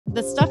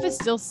the stuff is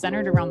still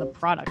centered around the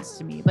products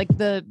to me. Like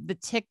the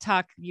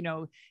TikTok,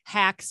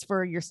 hacks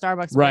for your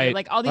Starbucks, Right.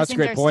 Like all these That's a things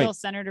great are point. still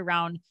centered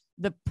around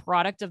the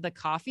product of the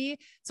coffee.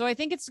 So I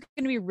think it's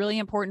going to be really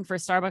important for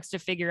Starbucks to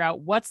figure out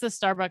what's the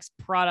Starbucks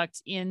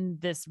product in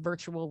this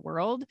virtual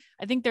world.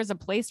 I think there's a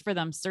place for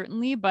them,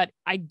 certainly, but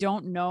I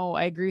don't know.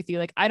 I agree with you.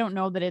 Like, I don't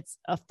know that it's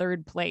a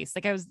third place.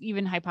 Like I was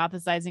even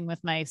hypothesizing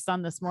with my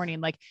son this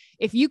morning, like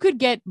if you could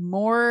get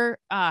more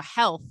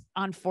health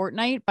on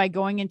Fortnite by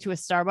going into a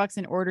Starbucks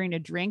and ordering a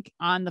drink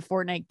on the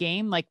Fortnite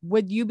game, like,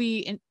 would you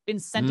be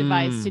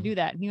incentivized to do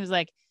that? And he was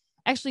like,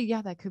 actually,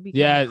 yeah, that could be cool.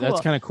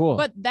 That's kind of cool.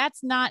 But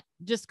that's not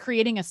just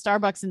creating a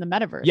Starbucks in the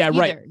metaverse. Yeah, either,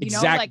 right.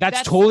 Exactly. Like,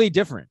 that's totally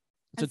different.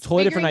 It's a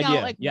totally different idea.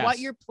 Out, like what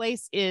your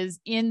place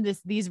is in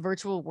these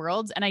virtual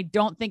worlds. And I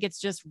don't think it's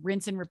just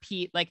rinse and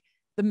repeat. Like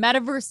the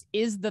metaverse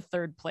is the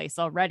third place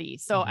already.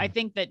 So I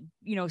think that,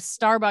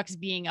 Starbucks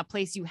being a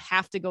place you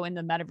have to go in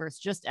the metaverse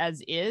just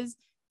as is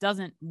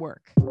doesn't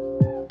work.